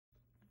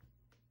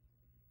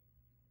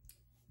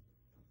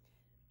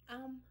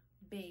I'm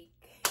back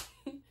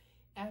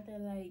after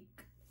like,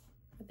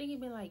 I think it's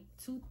been like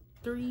 2,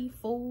 3,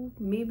 4,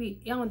 maybe,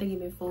 I don't think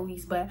it's been 4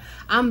 weeks, but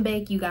I'm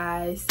back, you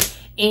guys.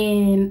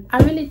 And I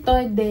really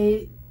thought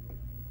that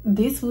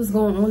this was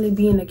gonna only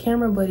be in the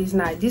camera, but it's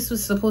not. This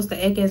was supposed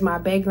to act as my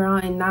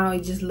background, and now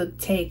it just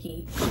looked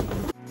tacky.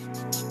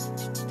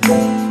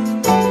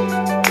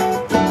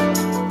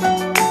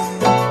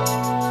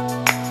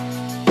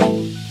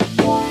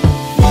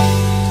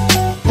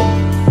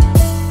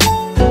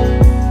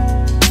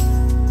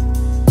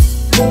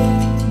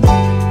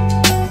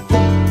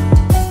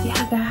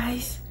 Yeah,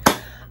 guys,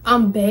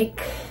 I'm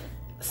back.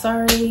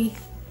 Sorry.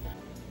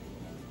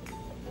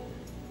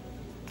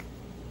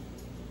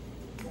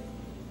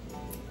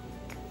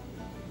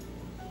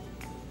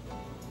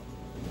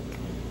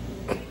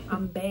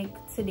 I'm back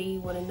today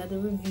with another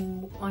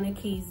review on a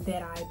case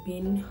that I've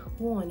been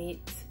wanted.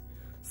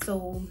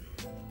 So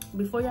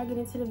before y'all get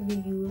into the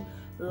video,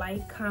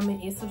 like,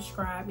 comment, and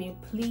subscribe,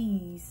 and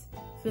please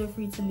feel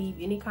free to leave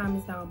any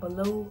comments down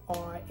below,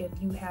 or if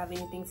you have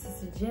anything to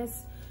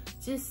suggest,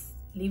 just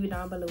leave it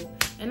down below.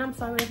 And I'm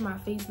sorry if my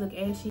face look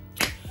ashy.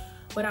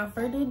 Without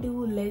further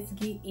ado, let's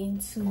get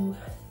into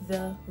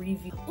the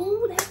review.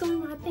 Ooh, that's gonna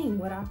be my thing.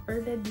 Without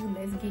further ado,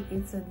 let's get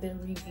into the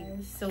review.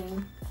 So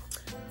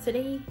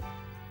today,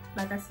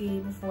 like I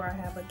said before, I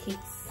have a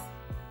case.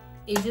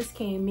 It just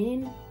came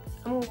in.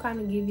 I'm gonna kind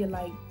of give you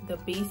like the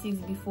basics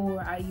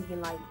before I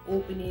even like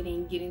open it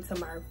and get into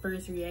my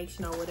first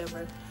reaction or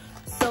whatever.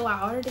 So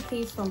I ordered a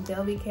case from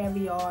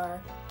VelvetCaviar.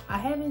 I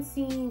haven't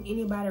seen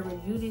anybody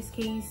review this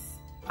case.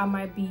 I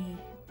might be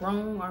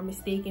wrong or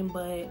mistaken,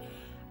 but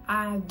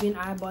I've been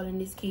eyeballing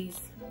this case.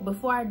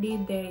 Before I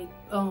did that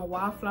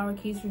wildflower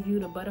case review,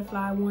 the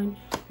butterfly one,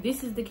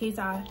 this is the case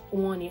I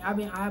wanted. I've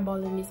been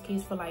eyeballing this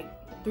case for like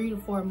 3 to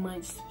 4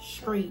 months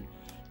straight,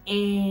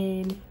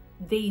 and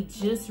they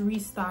just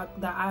restocked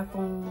the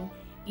iPhone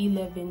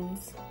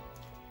 11s.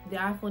 The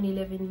iPhone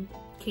 11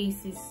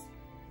 cases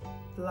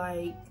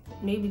like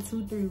maybe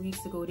 2-3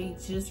 weeks ago. They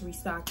just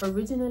restocked.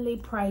 Originally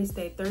priced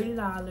at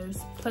 $30,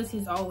 plus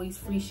it's always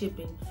free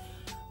shipping.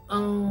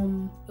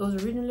 It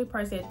was originally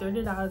priced at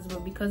 $30,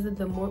 but because of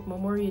the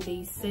Memorial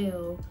Day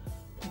sale,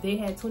 they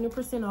had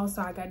 20% off,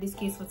 so I got this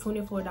case for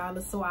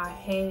 $24. So I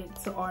had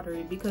to order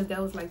it because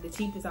that was like the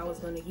cheapest I was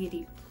gonna get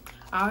it.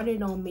 I ordered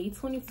it on May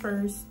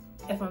 21st,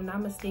 if I'm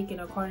not mistaken,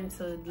 according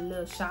to the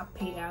little Shop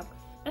Pay app.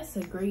 That's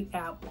a great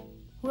app.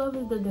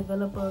 Whoever's the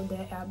developer of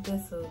that app,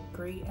 that's a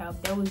great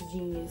app. That was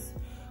genius.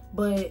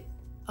 But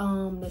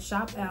the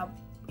Shop app,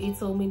 it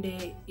told me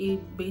that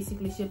it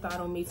basically shipped out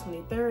on May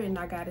 23rd, and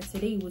I got it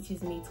today, which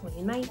is May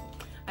 29th.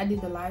 I did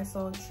the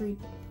Lysol trick,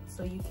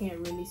 so you can't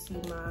really see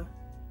my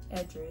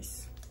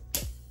address.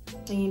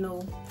 And you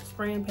know,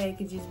 spraying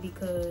packages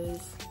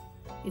because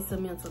it's a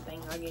mental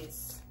thing, I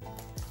guess.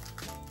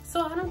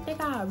 So I don't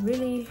think I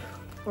really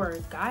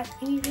forgot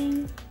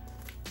anything.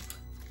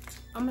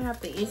 I'm gonna have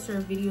to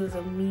insert videos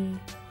of me.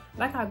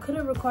 Like, I could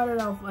have recorded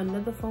off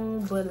another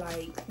phone, but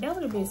like that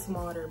would have been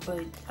smarter,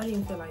 but I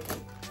didn't feel like it.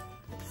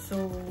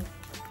 So,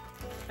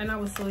 and I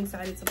was so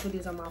excited to put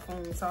this on my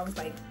phone, so I was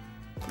like,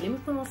 let me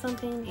put on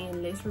something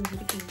and let's review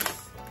the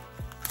case.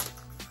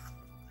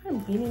 I'm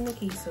beating the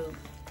case up.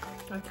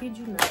 I kid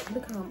you not.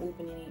 Look how I'm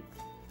opening it.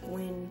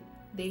 When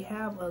they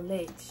have a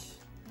latch,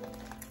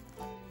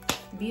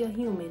 be a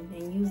human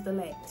and use the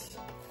latch.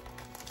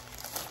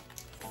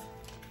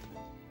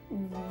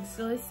 Ooh,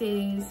 so it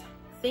says,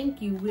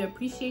 thank you. We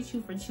appreciate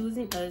you for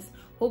choosing us.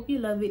 Hope you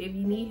love it. If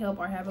you need help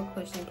or have a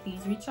question,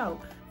 please reach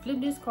out. Flip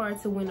this card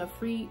to win a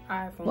free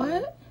iPhone.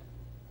 What?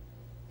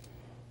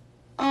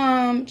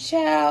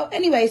 Child.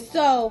 Anyway,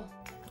 so.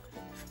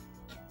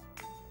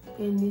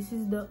 And this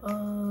is the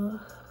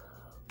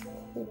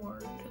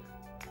cord.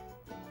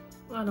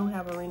 I don't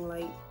have a ring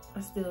light.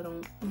 I still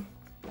don't.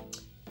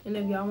 And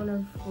if y'all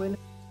wanna win,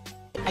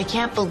 I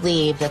can't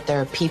believe that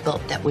there are people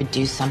that would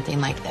do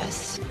something like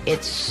this.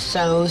 It's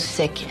so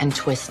sick and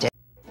twisted.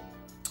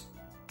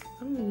 I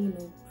don't need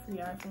no free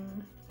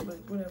iPhone, but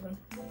whatever.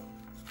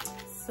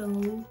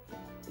 So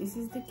this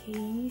is the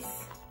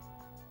case.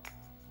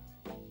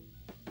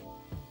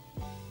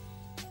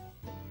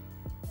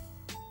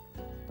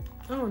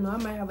 I don't know, I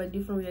might have a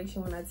different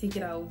reaction when I take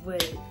it out,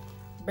 but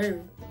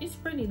bird, it's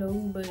pretty though,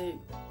 but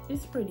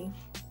it's pretty.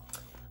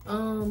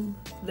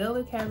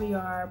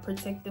 VelvetCaviar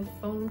protective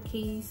phone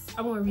case.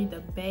 I want to read the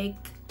back.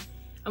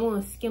 I'm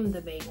going to skim the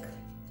back.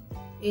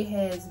 It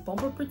has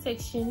bumper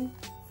protection,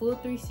 full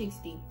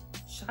 360,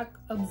 shock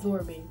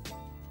absorbing.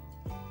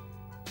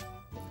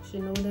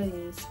 Should know what that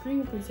is.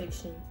 Screen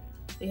protection.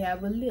 They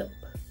have a lip,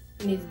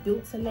 and it's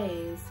built to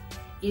last.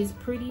 It's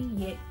pretty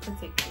yet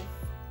protective.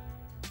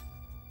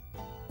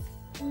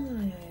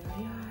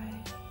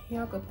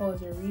 Y'all can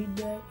pause and read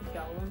that if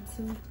y'all want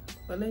to,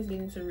 but let's get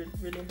into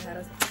what really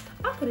matters.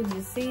 I could have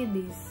just said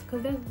this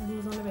because that's what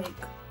was on the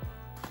back.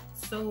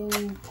 So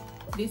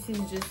this is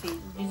just it.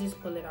 You just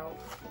pull it out.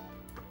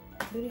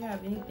 Do they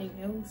have anything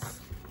else?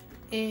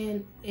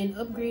 And an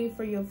upgrade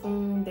for your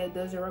phone that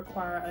doesn't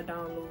require a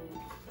download.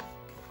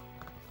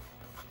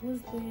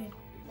 What's that?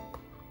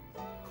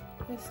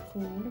 That's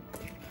cool.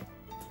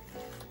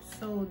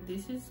 So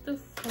this is the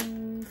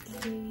phone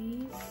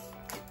case.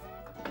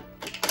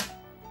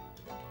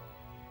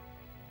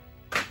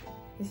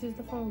 This is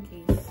the phone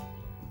case.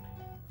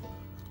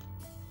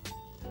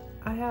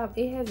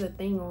 It has a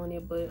thing on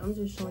it, but I'm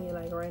just showing you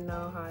like right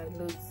now how it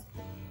looks.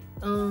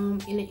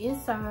 In the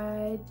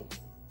inside,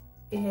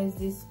 it has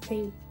this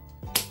pink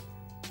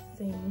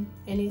thing,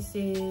 and it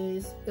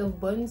says, "If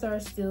buttons are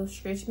still,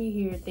 stretch me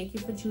here. Thank you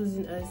for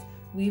choosing us.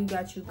 We've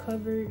got you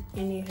covered."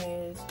 And it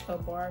has a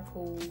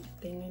barcode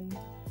thing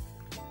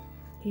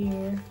in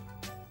here.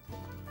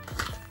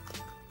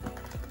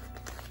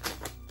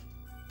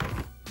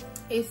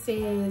 It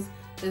says,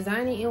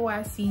 "Designing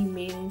NYC,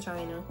 made in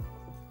China."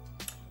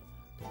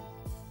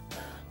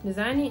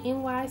 Designing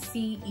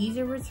NYC,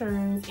 easy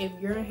returns. If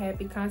you're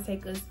unhappy,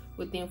 contact us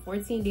within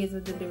 14 days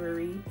of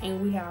delivery, and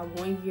we have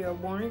 1 year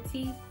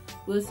warranty.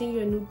 We'll send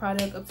you a new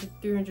product up to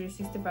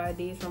 365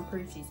 days from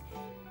purchase.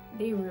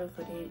 They real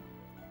for that.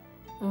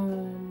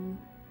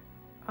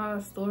 Our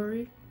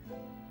story,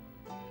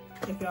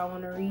 if y'all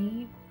want to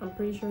read, I'm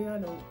pretty sure y'all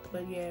don't,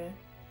 but yeah.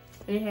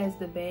 And it has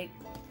the back.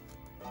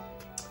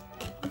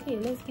 Okay,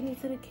 let's get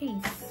into the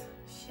case,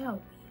 shall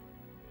we?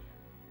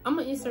 I'm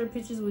gonna insert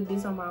pictures with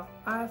this on my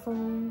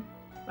iPhone.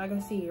 Like I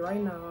said,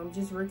 right now I'm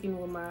just working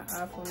with my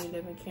iPhone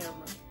 11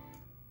 camera.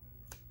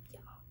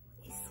 Y'all,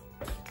 it's so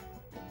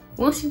cute.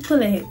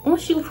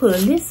 Once you pull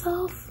this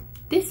off,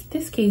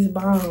 this case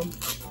bomb.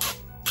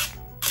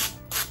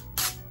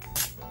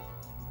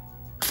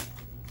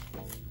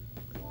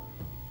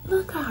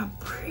 Look how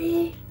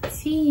pretty.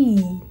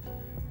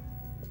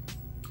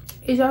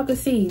 As y'all can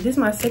see, this is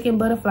my second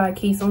butterfly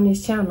case on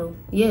this channel.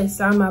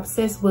 Yes, I'm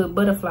obsessed with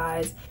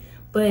butterflies.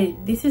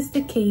 But this is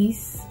the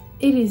case.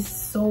 It is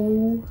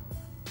so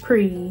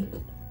pretty.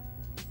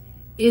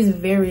 It's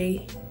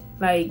very,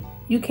 like,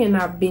 you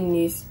cannot bend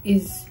this.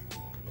 It's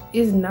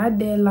not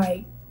that,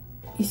 like,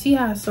 you see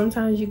how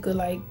sometimes you could,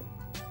 like,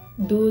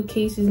 do a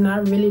case is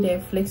not really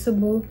that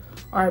flexible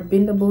or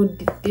bendable.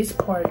 This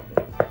part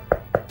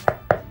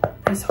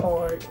is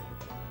hard.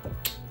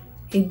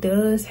 It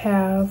does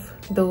have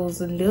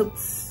those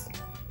lips.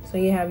 So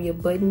you have your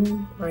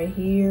button right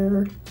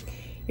here,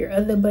 your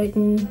other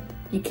button,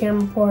 your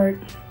camera part.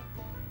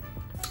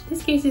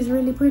 This case is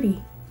really pretty.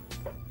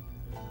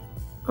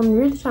 I'm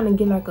really trying to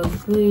get like a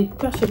good,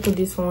 I should put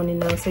this phone in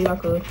now so y'all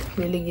could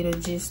really get a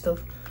gist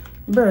of,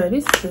 bruh,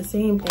 this is the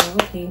same thing.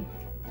 Okay,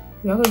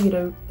 y'all could get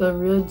a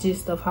real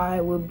gist of how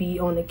it would be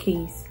on the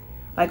case,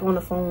 like on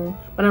the phone.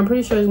 But I'm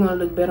pretty sure it's gonna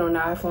look better on the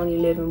iPhone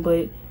 11,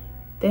 but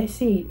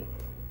that's it.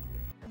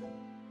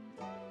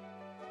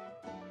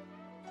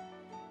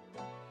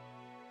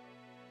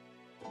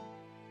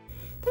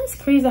 It's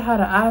crazy how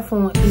the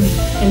iPhone 8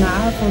 and the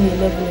iPhone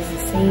 11 is the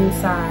same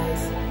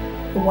size.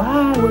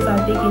 Why was I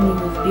thinking it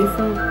was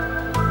different?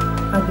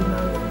 I do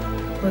not know,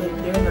 but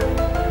they're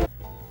not.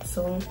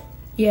 So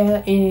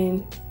yeah,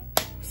 and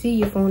see,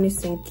 your phone is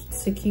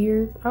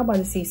secured. I'm about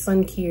to say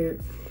sun-cured.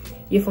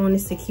 Your phone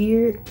is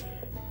secured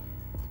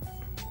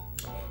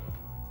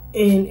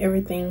and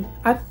everything.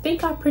 I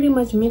think I pretty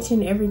much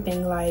mentioned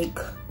everything. Like,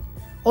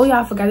 oh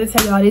yeah, I forgot to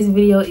tell y'all, this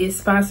video is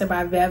sponsored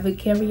by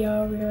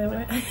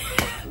VelvetCaviar.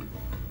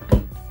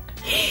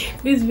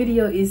 This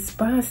video is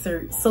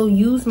sponsored, so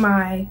use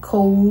my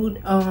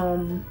code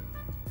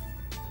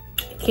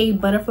K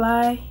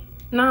Butterfly.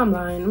 No, I'm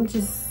lying. I'm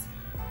just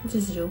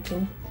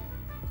joking.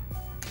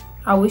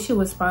 I wish it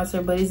was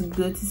sponsored, but it's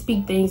good to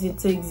speak things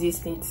into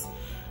existence.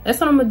 That's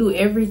what I'm gonna do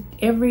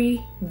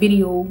every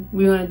video.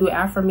 We're gonna do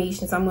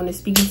affirmations. I'm gonna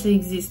speak into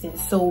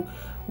existence. So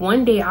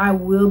one day I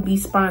will be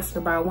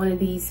sponsored by one of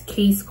these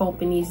case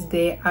companies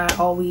that I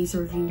always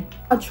review.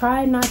 I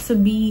try not to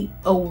be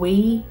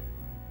away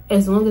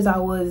as long as I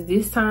was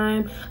this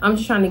time. I'm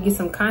just trying to get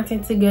some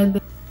content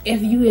together.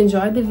 If you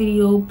enjoyed the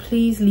video,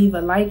 please leave a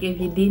like. If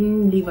you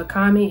didn't, leave a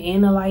comment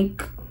and a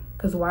like,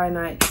 because why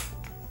not?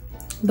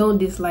 Don't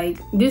dislike.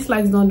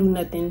 Dislikes don't do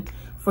nothing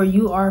for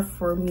you or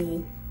for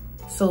me.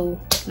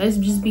 So let's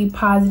just be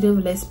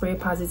positive. Let's spread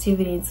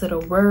positivity into the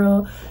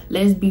world.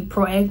 Let's be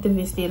proactive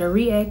instead of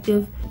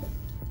reactive.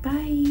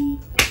 Bye.